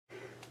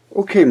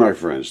Okay, my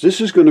friends,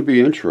 this is going to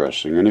be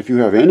interesting, and if you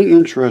have any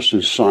interest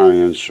in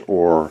science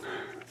or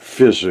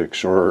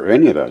physics or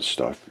any of that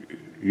stuff,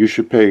 you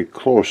should pay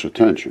close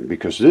attention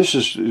because this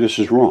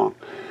is wrong.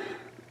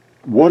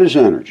 What is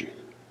energy?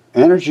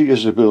 Energy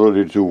is the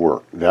ability to do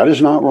work. That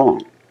is not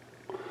wrong.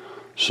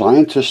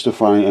 Scientists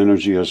define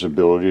energy as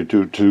ability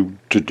to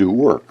do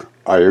work.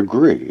 I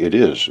agree, it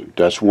is.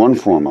 That's one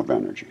form of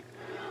energy.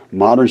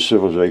 Modern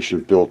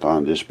civilization built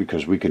on this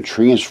because we can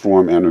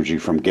transform energy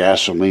from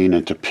gasoline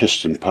into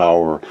piston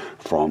power,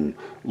 from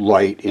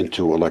light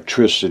into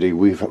electricity.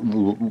 We've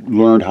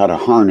learned how to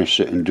harness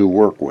it and do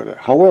work with it.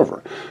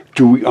 However,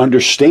 do we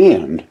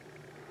understand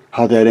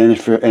how that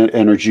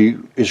energy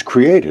is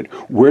created?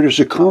 Where does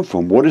it come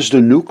from? What is the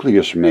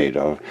nucleus made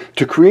of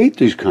to create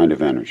these kind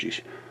of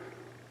energies?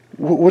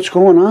 What's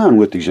going on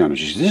with these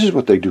energies? This is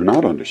what they do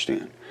not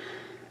understand.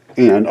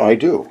 And I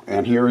do.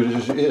 And here it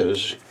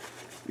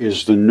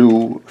is the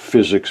new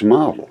physics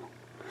model.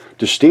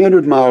 The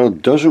standard model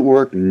doesn't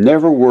work,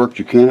 never worked.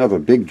 You can't have a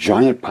big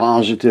giant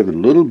positive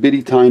and little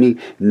bitty tiny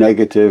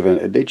negative,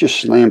 and they just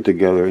slam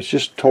together. It's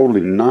just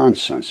totally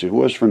nonsense. It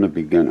was from the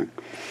beginning.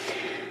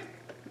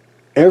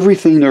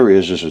 Everything there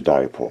is a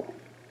dipole.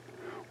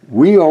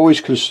 We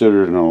always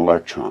considered an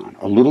electron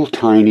a little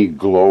tiny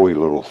glowy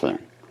little thing,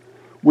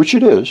 which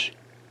it is.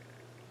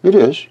 It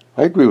is.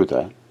 I agree with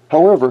that.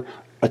 However,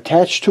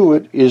 attached to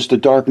it is the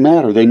dark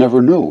matter they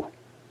never knew.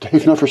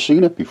 They've never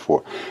seen it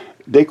before.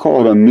 They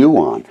call it a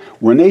muon.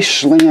 When they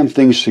slam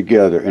things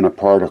together in a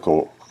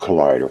particle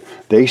collider,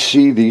 they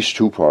see these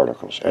two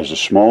particles as the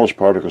smallest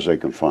particles they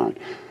can find.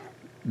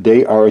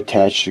 They are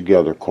attached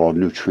together called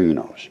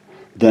neutrinos.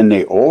 Then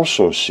they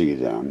also see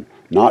them,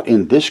 not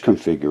in this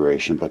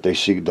configuration, but they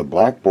see the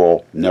black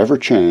ball never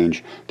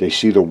change. They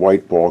see the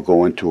white ball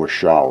go into a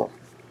shower.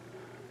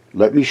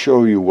 Let me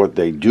show you what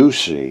they do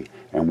see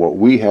and what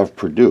we have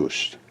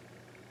produced.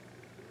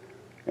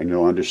 And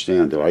you'll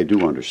understand that I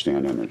do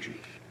understand energy.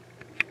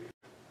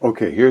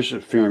 Okay, here's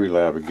a Fermi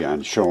lab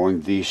again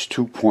showing these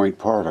 2-point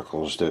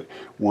particles that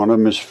one of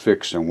them is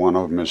fixed and one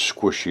of them is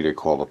squishy. They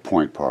call a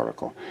point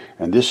particle.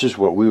 And this is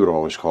what we would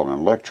always call an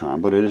electron,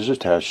 but it is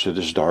attached to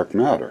this dark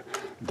matter.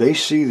 They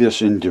see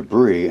this in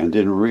debris and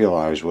didn't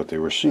realize what they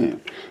were seeing.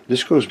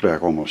 This goes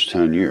back almost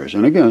 10 years.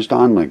 And again, it's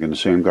Don Lincoln, the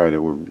same guy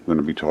that we're going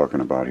to be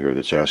talking about here,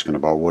 that's asking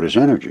about what is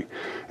energy.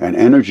 And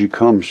energy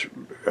comes,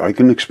 I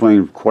can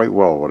explain quite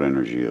well what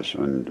energy is,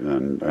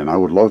 and I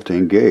would love to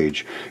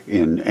engage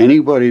in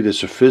anybody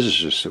that's a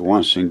physicist that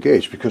wants to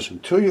engage, because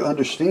until you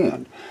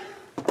understand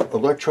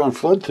electron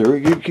flood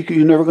theory,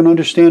 you're never going to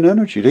understand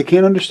energy. They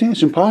can't understand.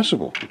 It's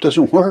impossible. It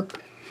doesn't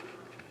work.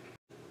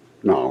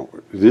 Now,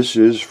 this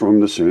is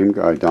from the same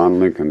guy, Don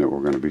Lincoln, that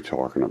we're going to be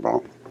talking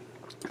about,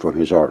 from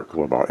his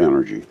article about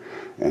energy.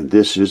 And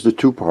this is the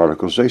two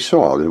particles they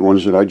saw, the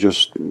ones that I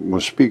just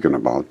was speaking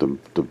about, the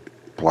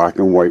black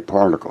and white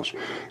particles.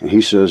 And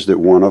he says that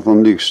one of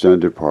them, the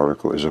extended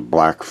particle, is a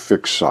black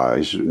fixed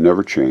size, it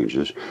never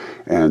changes,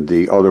 and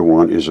the other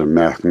one is a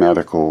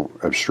mathematical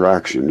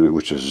abstraction,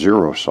 which is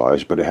zero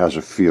size, but it has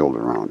a field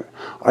around it.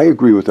 I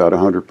agree with that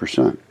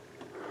 100%.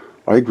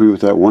 I agree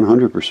with that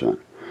 100%.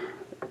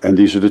 And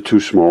these are the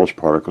two smallest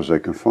particles they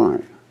can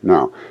find.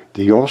 Now,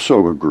 he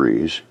also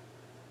agrees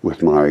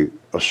with my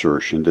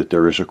assertion that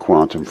there is a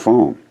quantum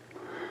foam.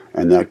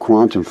 And that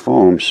quantum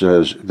foam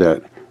says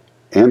that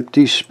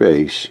empty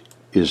space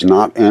is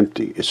not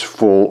empty. It's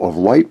full of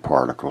light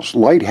particles.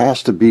 Light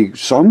has to be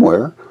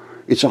somewhere.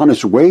 It's on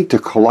its way to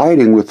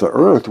colliding with the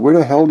Earth. Where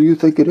the hell do you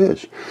think it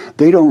is?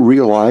 They don't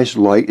realize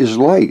light is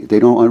light. They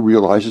don't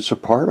realize it's a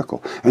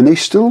particle. And they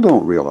still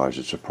don't realize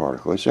it's a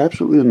particle. It's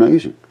absolutely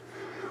amazing.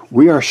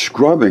 We are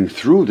scrubbing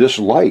through this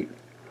light.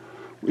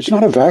 It's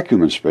not a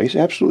vacuum in space,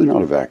 absolutely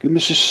not a vacuum.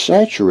 This is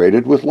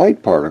saturated with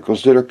light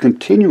particles that are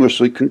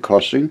continuously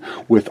concussing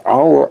with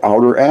our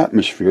outer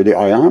atmosphere, the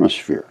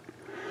ionosphere.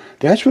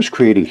 That's what's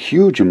creating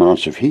huge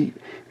amounts of heat.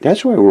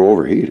 That's why we're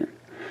overheating,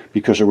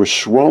 because we're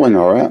swelling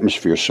our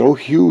atmosphere so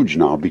huge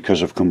now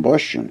because of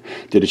combustion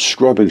that it's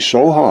scrubbing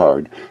so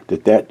hard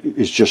that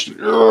is just,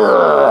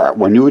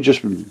 when you were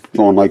just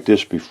going like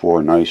this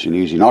before, nice and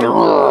easy,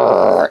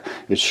 now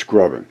it's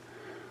scrubbing.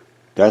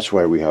 That's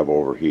why we have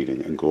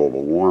overheating, and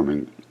global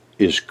warming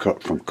is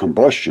from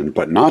combustion,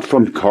 but not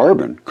from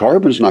carbon.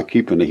 Carbon's not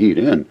keeping the heat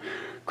in.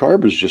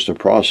 Carbon's just a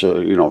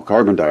process,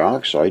 carbon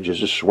dioxide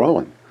just is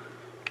swelling.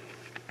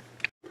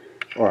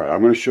 All right,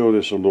 I'm going to show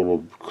this a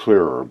little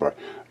clearer, but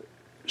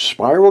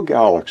spiral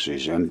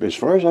galaxies, and as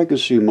far as I can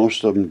see,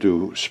 most of them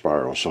do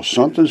spiral. So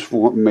something's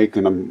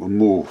making them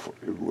move,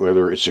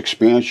 whether it's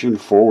expansion,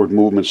 forward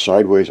movement,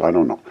 sideways, I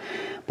don't know.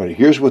 But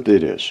here's what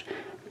it is.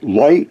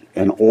 Light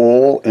and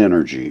all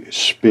energy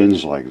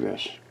spins like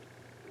this.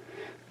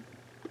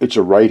 It's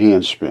a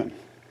right-hand spin.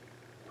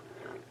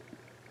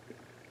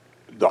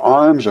 The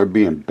arms are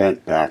being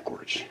bent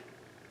backwards.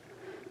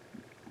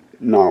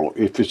 Now,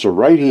 if it's a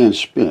right-hand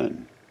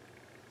spin,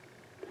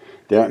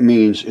 that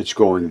means it's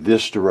going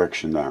this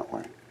direction that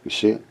way. You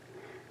see it?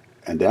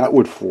 And that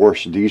would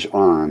force these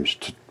arms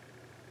to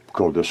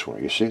go this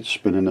way. You see it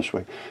spinning this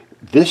way?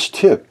 This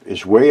tip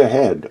is way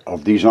ahead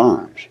of these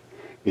arms.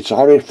 It's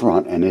out in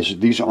front, and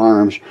these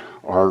arms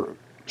are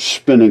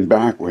spinning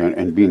backward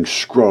and being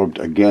scrubbed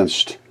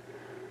against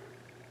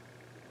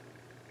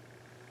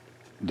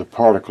the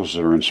particles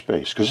that are in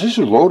space. Because this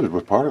is loaded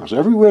with particles.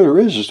 Everywhere there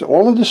is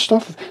all of this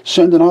stuff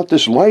sending out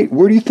this light.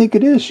 Where do you think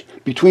it is?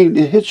 Between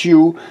it hits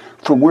you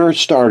from where it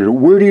started,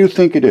 where do you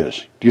think it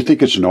is? Do you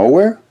think it's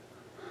nowhere?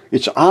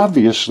 It's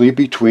obviously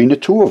between the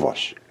two of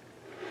us.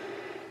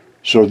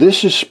 So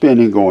this is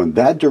spinning going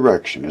that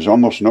direction. There's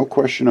almost no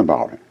question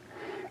about it.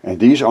 And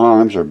these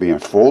arms are being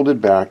folded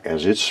back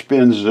as it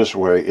spins this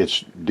way.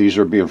 These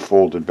are being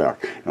folded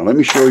back. Now let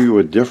me show you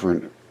a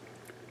different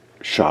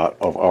shot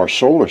of our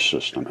solar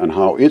system and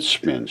how it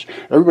spins.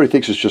 Everybody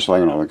thinks it's just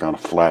like, like on a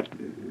flat,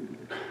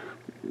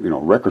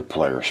 record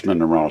player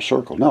spinning around a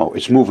circle. No,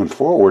 it's moving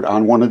forward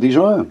on one of these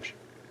arms.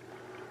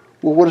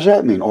 Well, what does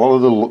that mean? All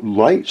of the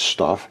light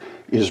stuff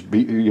is,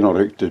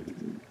 the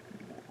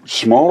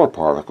smaller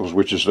particles,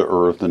 which is the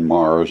Earth and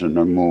Mars and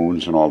the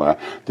moons and all that,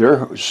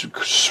 they're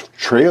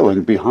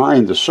trailing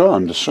behind the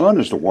sun. The sun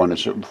is the one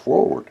that's moving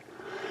forward.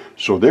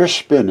 So they're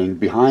spinning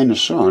behind the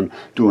sun,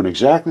 doing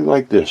exactly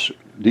like this.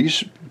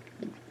 These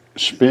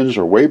spins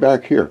are way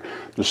back here.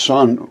 The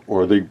sun,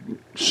 or the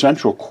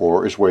central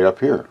core, is way up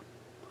here.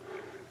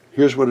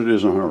 Here's what it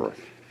is on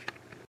Earth.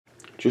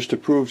 Just to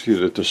prove to you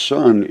that the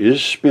sun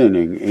is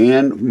spinning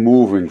and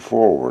moving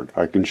forward,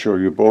 I can show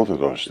you both of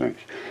those things.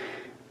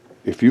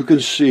 If you can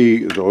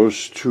see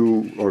those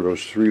two or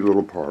those three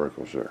little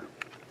particles there.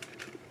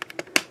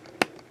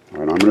 All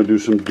right, I'm going to do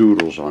some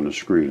doodles on the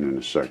screen in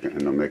a second,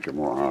 and I'll make it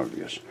more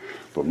obvious.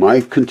 But my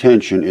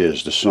contention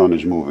is the sun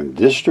is moving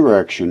this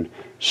direction,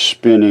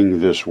 spinning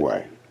this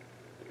way.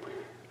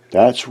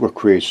 That's what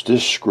creates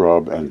this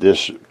scrub and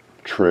this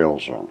trail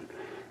zone.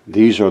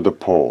 These are the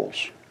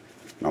poles.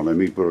 Now let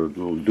me put a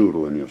little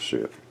doodle and you'll see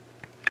it.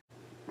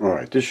 All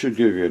right, this should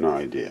give you an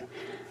idea.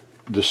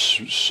 The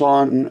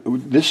sun,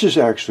 this is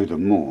actually the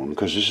moon,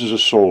 because this is a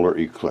solar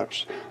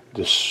eclipse.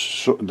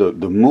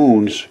 The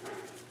moon's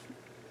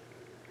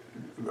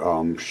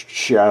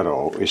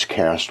shadow is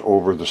cast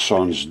over the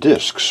sun's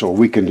disk, so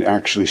we can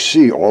actually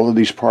see all of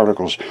these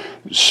particles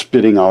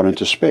spitting out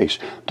into space.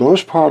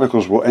 Those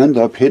particles will end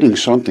up hitting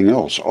something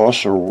else,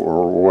 us or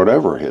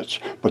whatever hits,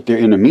 but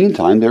in the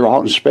meantime, they're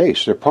out in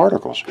space. They're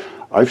particles.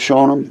 I've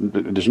shown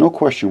them. There's no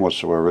question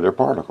whatsoever. They're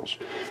particles.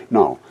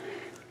 Now,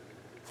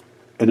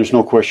 and there's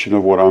no question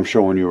of what I'm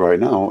showing you right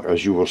now,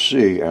 as you will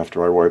see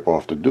after I wipe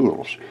off the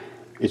doodles.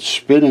 It's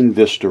spinning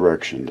this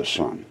direction, the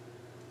sun.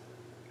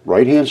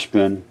 Right-hand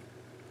spin,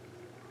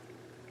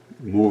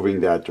 moving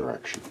that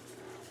direction.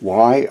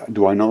 Why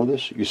do I know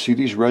this? You see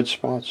these red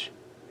spots?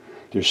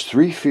 There's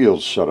three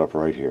fields set up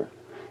right here.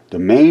 The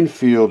main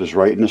field is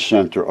right in the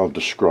center of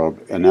the scrub,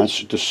 and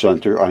that's the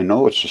center. I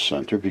know it's the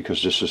center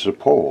because this is the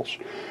poles.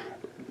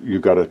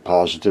 You've got a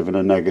positive and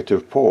a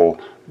negative pole,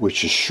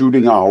 which is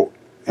shooting out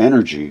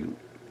energy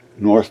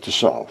north to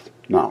south.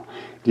 Now,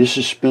 this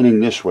is spinning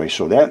this way,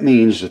 so that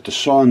means that the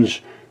sun's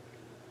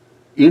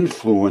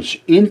influence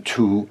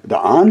into the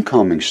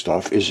oncoming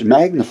stuff is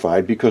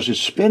magnified because it's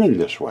spinning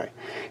this way.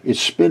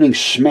 It's spinning,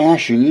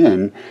 smashing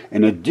in,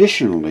 and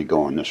additionally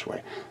going this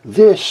way.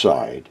 This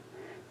side,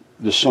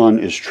 the sun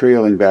is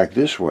trailing back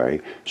this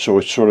way, so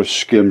it sort of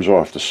skims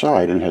off the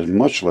side and has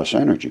much less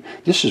energy.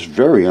 This is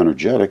very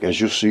energetic,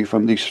 as you'll see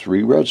from these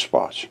three red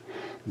spots.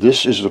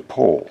 This is the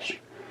poles.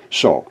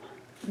 So,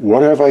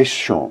 what have I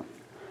shown?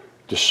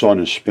 The sun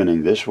is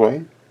spinning this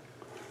way.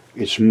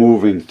 It's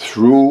moving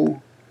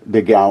through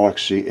the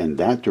galaxy in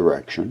that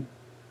direction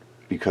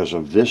because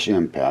of this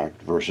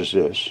impact versus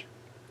this.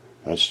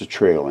 That's the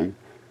trailing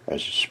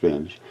as it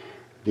spins.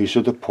 These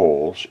are the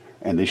poles,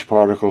 and these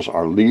particles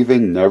are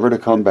leaving, never to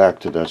come back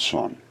to that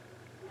sun.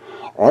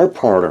 Our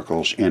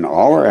particles in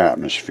our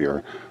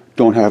atmosphere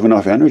don't have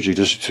enough energy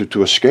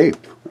to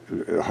escape.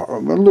 A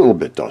little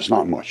bit does,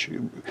 not much.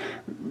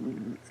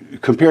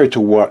 Compared to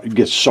what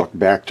gets sucked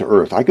back to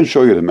Earth. I can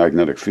show you the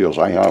magnetic fields.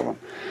 I have them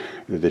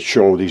that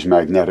show these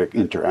magnetic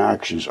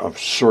interactions of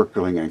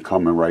circling and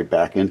coming right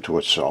back into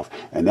itself.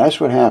 And that's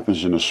what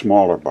happens in the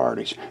smaller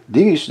bodies.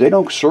 These, they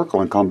don't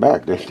circle and come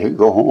back. They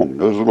go home.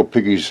 Those little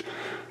piggies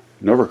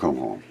never come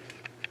home.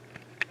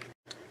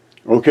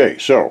 Okay,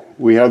 so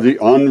we have the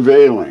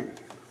unveiling.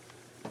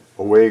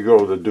 Away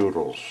go the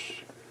doodles.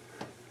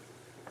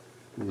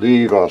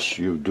 Leave us,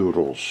 you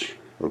doodles.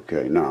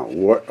 Okay, now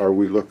what are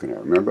we looking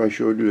at? Remember I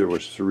showed you there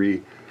was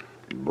three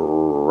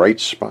bright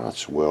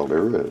spots? Well,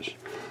 there is.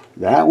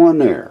 That one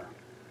there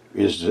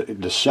is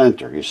the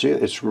center. You see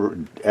it? It's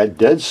at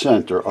dead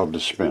center of the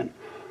spin.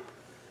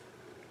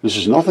 This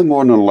is nothing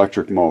more than an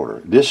electric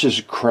motor. This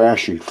is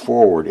crashing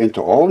forward into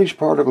all these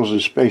particles in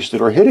space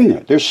that are hitting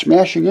it. They're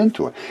smashing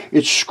into it.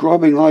 It's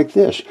scrubbing like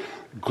this,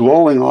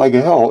 glowing like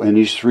hell in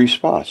these three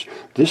spots.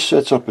 This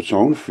sets up its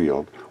own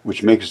field,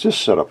 which makes this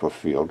set up a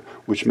field,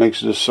 which makes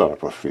this set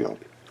up a field.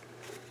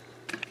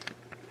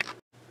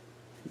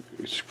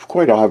 it's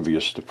quite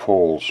obvious the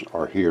poles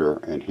are here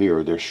and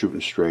here. They're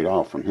shooting straight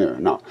out from here.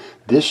 Now,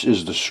 this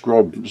is the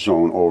scrub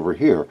zone over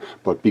here,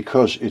 but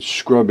because it's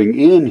scrubbing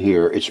in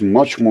here, it's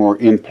much more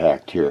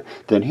impact here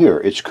than here.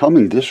 It's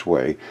coming this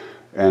way,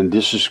 and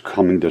this is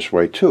coming this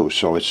way too.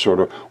 So it's sort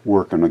of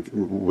working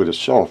with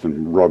itself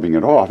and rubbing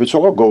it off. It's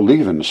all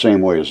leaving the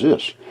same way as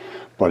this,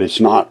 but it's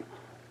not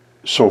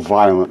so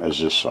violent as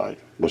this side.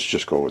 Let's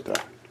just go with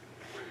that.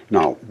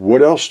 Now,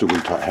 what else do we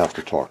have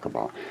to talk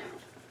about?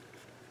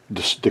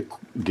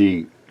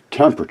 The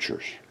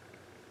temperatures.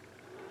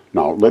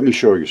 Now, let me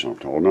show you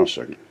something. Hold on a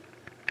second.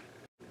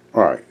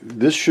 All right,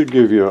 this should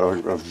give you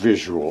a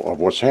visual of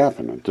what's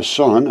happening. The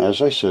sun,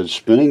 as I said,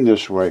 spinning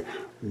this way,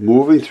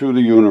 moving through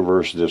the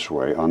universe this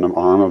way on the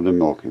arm of the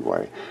Milky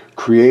Way,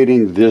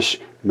 creating this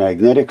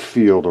magnetic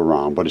field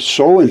around, but it's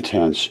so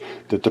intense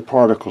that the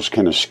particles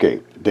can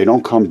escape. They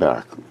don't come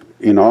back.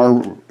 In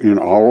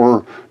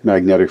our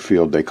magnetic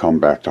field, they come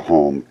back to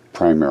home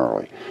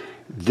primarily.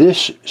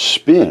 This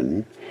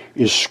spin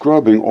is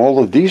scrubbing all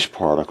of these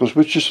particles,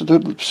 which is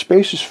the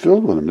space is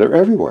filled with them. They're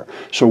everywhere.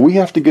 So we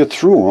have to get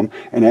through them,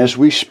 and as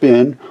we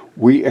spin,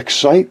 we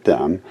excite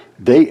them.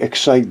 They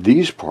excite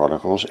these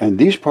particles, and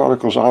these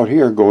particles out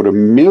here go to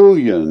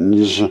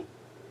millions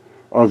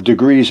of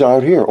degrees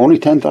out here. Only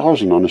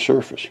 10,000 on the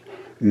surface.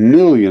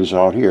 Millions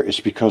out here. It's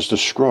because the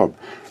scrub,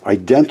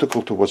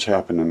 identical to what's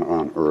happening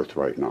on Earth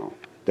right now.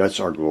 That's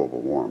our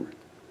global warming.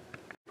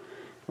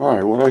 All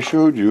right, what I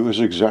showed you is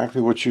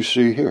exactly what you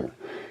see here.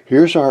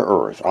 Here's our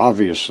Earth.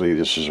 Obviously,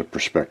 this is a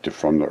perspective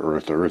from the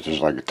Earth. The Earth is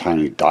like a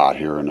tiny dot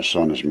here, and the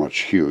sun is much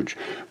huge.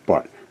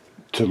 But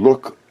to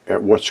look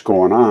at what's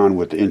going on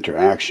with the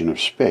interaction of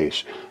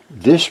space,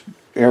 this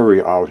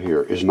area out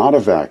here is not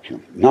a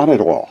vacuum, not at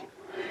all.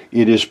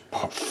 It is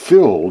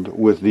filled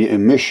with the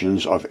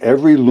emissions of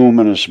every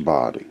luminous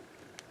body.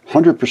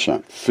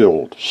 100%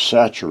 filled,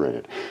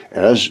 saturated,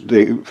 as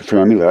the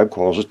Fermilab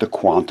calls it, the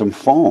quantum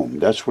foam.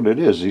 That's what it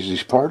is,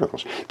 these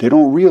particles. They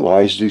don't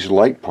realize these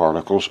light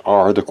particles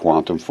are the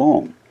quantum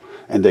foam.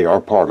 And they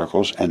are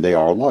particles and they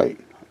are light,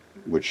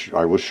 which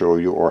I will show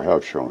you or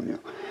have shown you.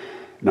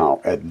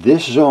 Now, at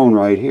this zone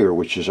right here,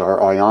 which is our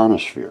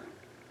ionosphere,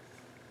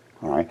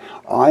 all right,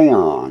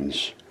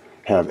 ions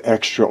have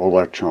extra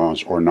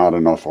electrons or not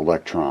enough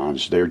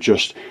electrons. They're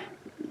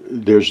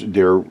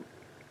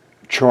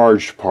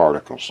charged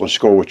particles. Let's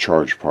go with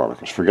charged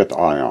particles. Forget the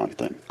ion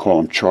thing.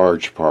 Call them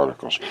charged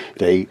particles.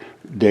 They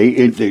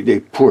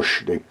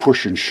push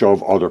and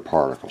shove other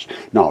particles.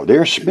 Now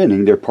they're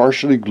spinning. They're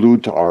partially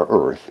glued to our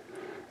Earth,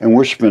 and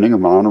we're spinning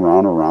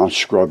around,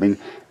 scrubbing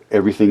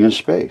everything in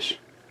space.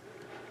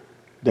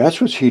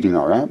 That's what's heating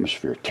our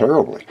atmosphere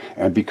terribly.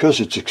 And because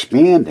it's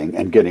expanding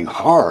and getting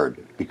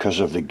hard because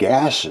of the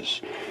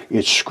gases,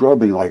 it's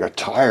scrubbing like a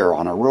tire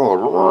on a road,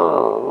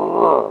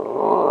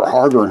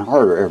 harder and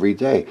harder every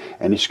day.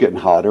 And it's getting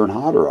hotter and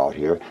hotter out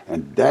here.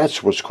 And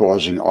that's what's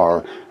causing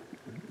our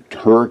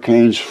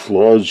hurricanes,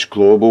 floods,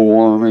 global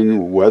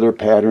warming, weather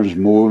patterns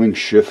moving,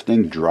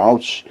 shifting,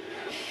 droughts,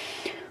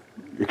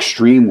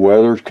 extreme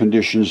weather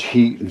conditions,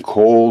 heat and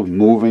cold,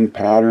 moving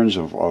patterns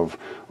of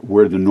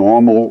where the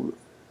normal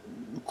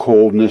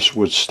coldness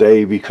would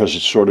stay because it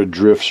sort of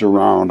drifts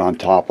around on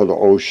top of the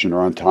ocean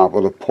or on top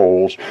of the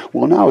poles.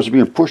 Well, now it's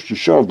being pushed and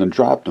shoved and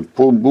dropped and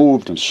pulled,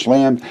 moved and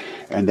slammed,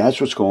 and that's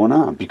what's going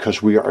on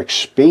because we are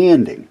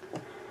expanding.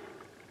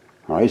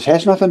 All right? It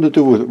has nothing to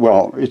do with,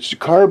 well, it's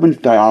carbon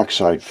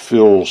dioxide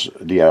fills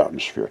the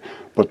atmosphere,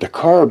 but the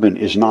carbon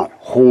is not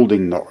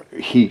holding the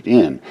heat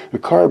in. The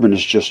carbon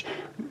is just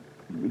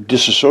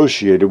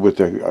disassociated with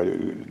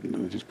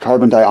the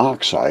carbon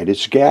dioxide.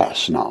 It's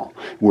gas now,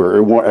 where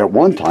at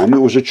one time it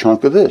was a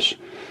chunk of this,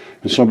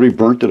 and somebody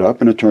burnt it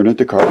up and it turned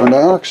into carbon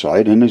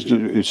dioxide, and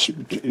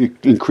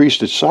it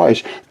increased its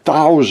size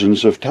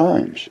thousands of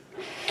times.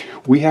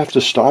 We have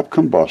to stop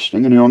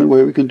combusting, and the only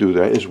way we can do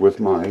that is with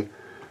my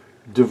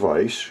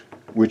device,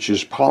 which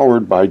is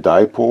powered by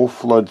dipole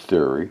flood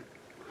theory,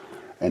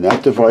 and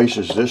that device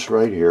is this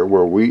right here,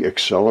 where we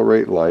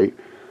accelerate light,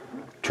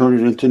 turn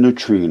it into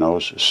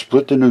neutrinos,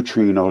 split the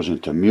neutrinos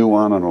into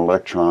muon and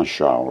electron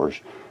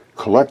showers,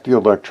 collect the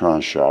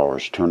electron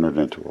showers, turn it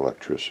into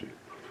electricity.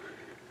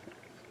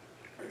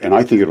 And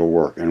I think it'll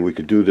work, and we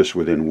could do this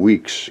within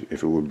weeks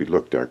if it would be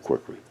looked at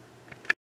quickly.